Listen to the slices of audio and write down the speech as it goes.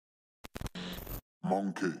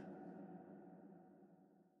Monkey.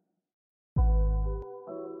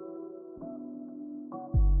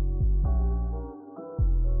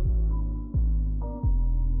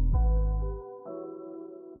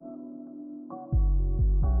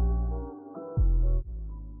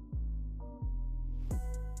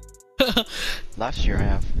 Last year I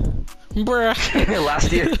have. Bruh.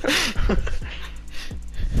 Last year.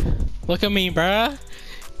 Look at me, bruh.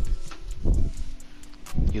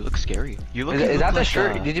 You look scary. You look. Is that the like,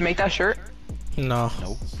 shirt? Did you make that shirt? No.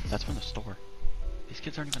 No, that's from the store. These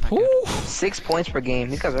kids aren't even that good. Ooh. 6 points per game.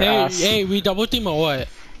 These guys are Hey, ass. hey, we double team or what?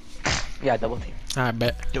 Yeah, double team. I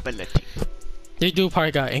bet. Double it. They do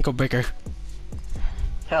probably got ankle breaker.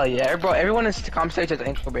 Hell yeah, bro. Everyone is compensated as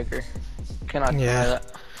ankle breaker. Cannot deny Yeah. that.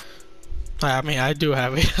 I mean, I do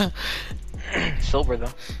have it. Silver though.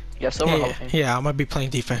 Yeah, silver. Hall of Fame. Yeah, I'm gonna be playing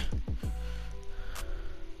defense.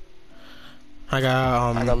 I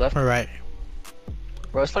got I got left. Right.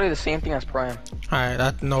 Bro, it's literally the same thing as Prime. Alright,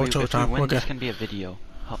 that's no If chill we time. win, We're good. this can be a video.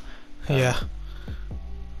 Yeah.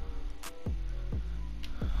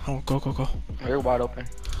 Oh, go, go, go. You're wide open.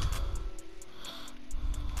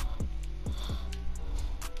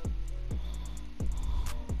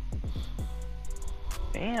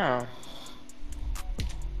 Damn.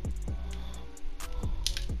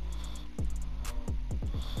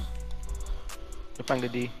 You're playing the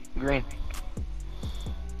D. Green.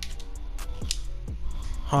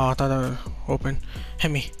 Oh, I thought that was open.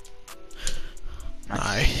 Hit me.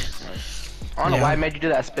 Nice. I don't know Yeah. why I made you do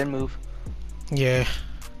that spin move. Yeah.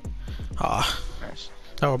 Ah, Nice.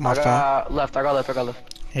 that was my I fault. got left. I got left. I got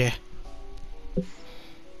left. Yeah.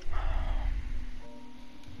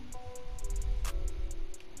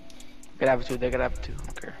 They could have it too. They could have it too. I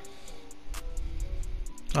don't care.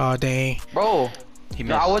 Oh, dang. Bro. He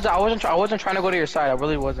No, missed. I wasn't trying to go to your side. I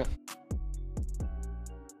really wasn't.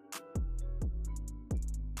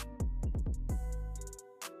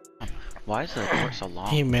 Oh, Why is the court so long?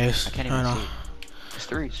 He missed. I can't I even know. see. It's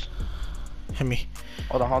threes. Hit me.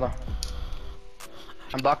 Hold on, hold on.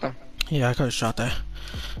 I'm blocked him. Yeah, I could've shot that.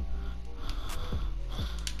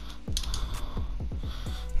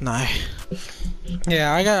 Nice.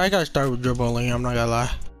 Yeah, I gotta start with dribbling. I'm not gonna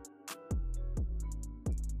lie.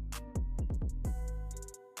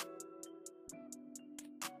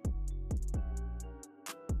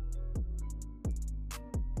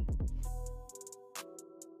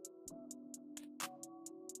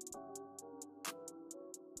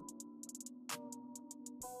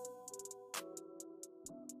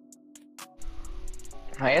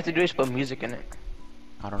 All you have to do is put music in it.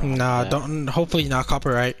 I don't know. how to Nah, do that. don't. Hopefully not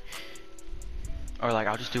copyright. Or like,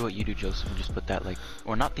 I'll just do what you do, Joseph, and just put that like,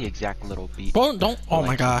 or not the exact little beat. Don't. but, Oh my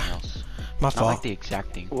like, god, something else. my Not like fault. the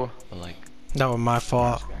exact thing, Cool. but like. That was my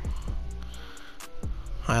fault.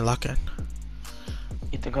 I lock it.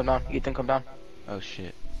 Ethan, come down. Ethan, come down. Oh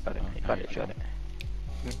shit. Got it. Oh, You now got you're it. You got it.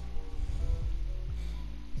 chilling.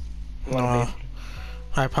 You wanna No, bait?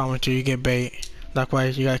 I promise you, you get bait.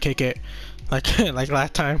 Likewise, you gotta kick it, like like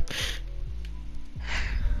last time.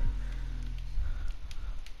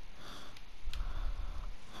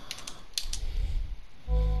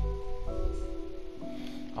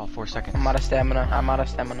 Oh, 4 seconds. I'm out of stamina. I'm out of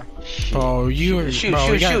stamina. Shit. Bro, you Shoot, bro,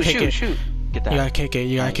 shoot, you gotta shoot, kick shoot, it. shoot. Get that. You gotta kick it.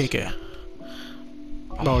 You gotta Nice. kick it.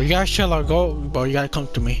 Bro, you gotta chill out. Go, bro. You gotta come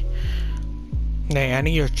to me. Nah, I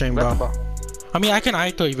need your stream, Left bro. ball. I mean, I can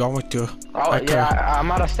ITO if you want me to. Oh, I could. yeah, I'm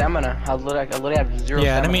out of stamina. I literally have zero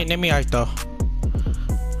Yeah, stamina. let me ITO.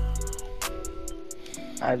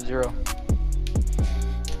 I have zero.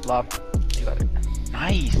 Lob. You got it.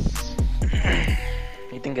 Nice.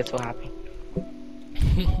 Ethan gets so happy.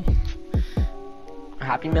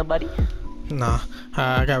 Happy meal, buddy? Nah,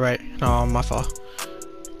 I got right. No, my fault.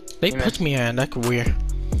 They You put missed. me in. That's weird.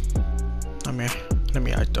 I'm here. Let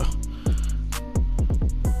me ITO.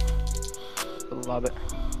 Lob it.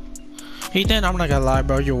 Ethan, I'm not gonna lie,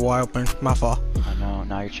 bro. You're wide open. My fault. I know.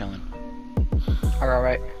 Now you're chilling. I got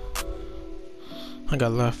right. I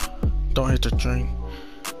got left. Don't hit the string.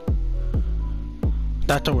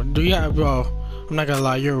 That's the one. Do you have, bro? I'm not gonna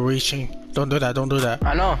lie. You're reaching. Don't do that. Don't do that.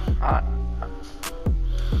 I know.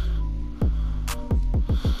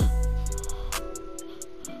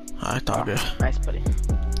 I thought good. Nice, buddy.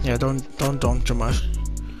 Yeah, don't too much.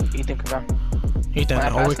 Ethan, come down. Ethan, When I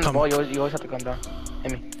always pass the come. ball, you always have to come down.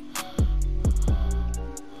 Hit me.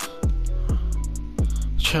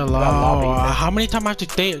 Chill got lobby, out. Ethan. How many times I have to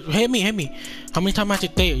stay? Hit me. How many times I have to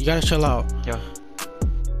stay? You gotta chill out. Yo.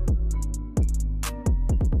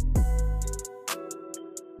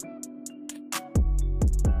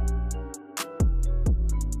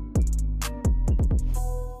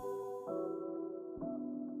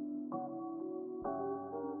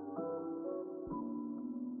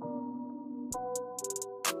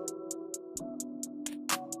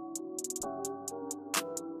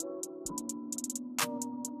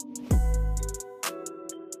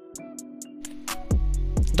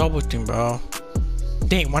 double team, bro.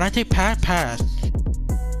 Dang, when I take pass.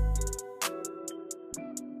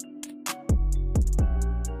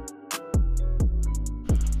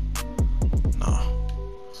 No.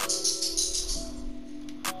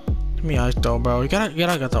 Give me eyes though, bro. You gotta get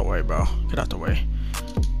out the way, bro. Get out the way.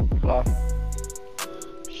 Wow.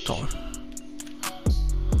 Don't.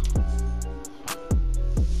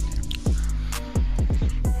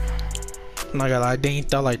 I'm not gonna lie, they ain't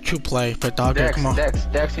that like true play, but dog, Dex, come on.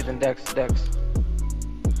 Dex, even Dex.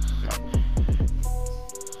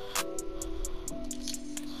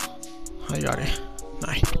 I got it.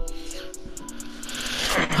 Nice.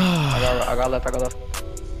 I got left.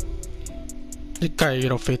 This guy, you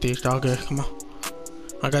know, 50, dog, come on.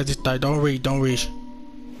 I got this guy, don't reach.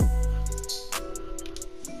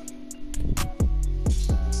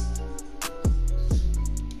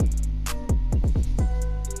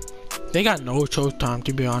 They got no choke time,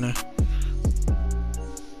 to be honest.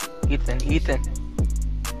 Ethan.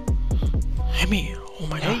 Hit me. Oh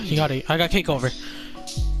my god, you got it. I got kick over.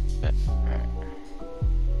 Bet. Alright.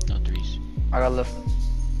 No threes. I got left.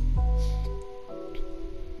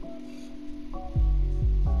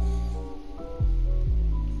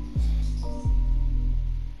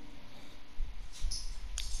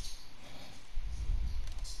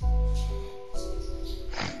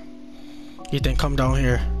 Ethan, come down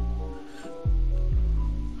here.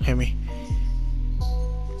 Hit me.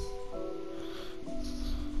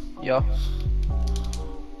 Yo.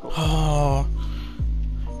 Oh.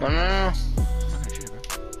 No. I'm not gonna shoot it,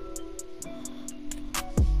 bro.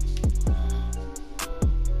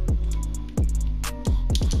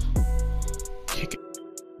 Kick it.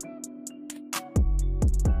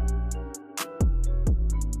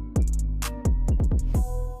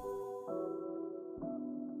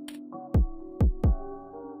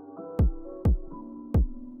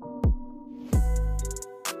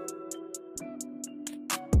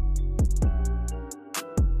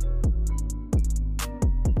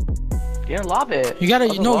 You didn't lob it. You gotta,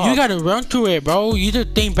 That's a no, you lob. gotta run to it, bro. You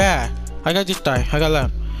just think bad. I got this guy. I got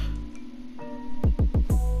left.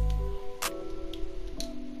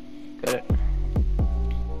 Get it.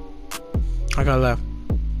 I got left.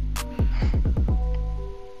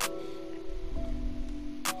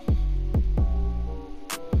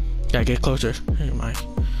 Gotta get closer. Never mind.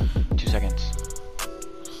 2 seconds.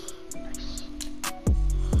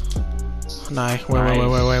 Nice.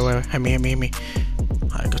 Wait. Hit me.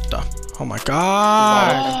 Alright, good stuff. Oh my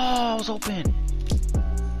god. Oh, I was open.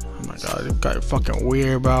 Oh my god, this guy fucking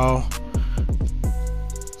weird, bro.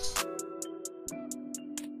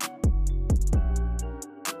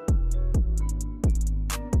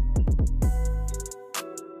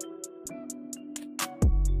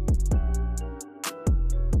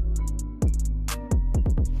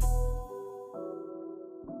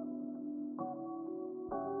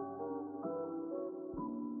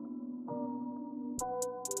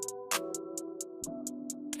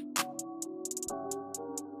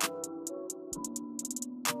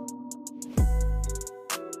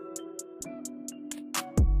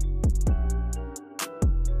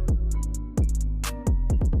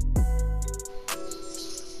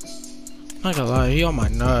 Not gonna lie, he on my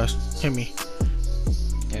nuts. Hit me.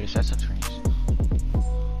 Yeah, just set some screens.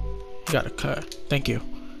 You gotta cut. Thank you.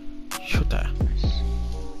 Shoot that. Nice.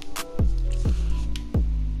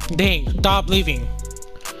 Dang, stop leaving.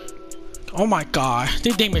 Oh my god,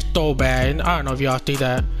 this game is so bad. I don't know if y'all see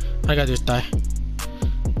that. I got this guy.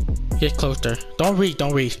 Get closer. Don't reach.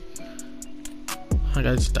 I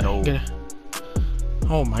got this guy. No. Get it.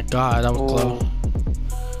 Oh my god, that was close.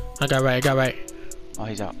 I got right. Oh,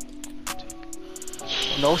 he's out.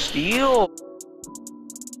 No steal.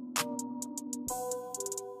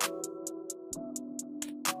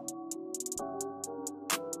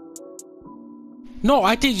 No,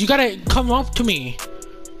 I think you gotta come up to me.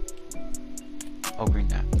 Oh, green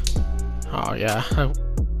that. Oh yeah.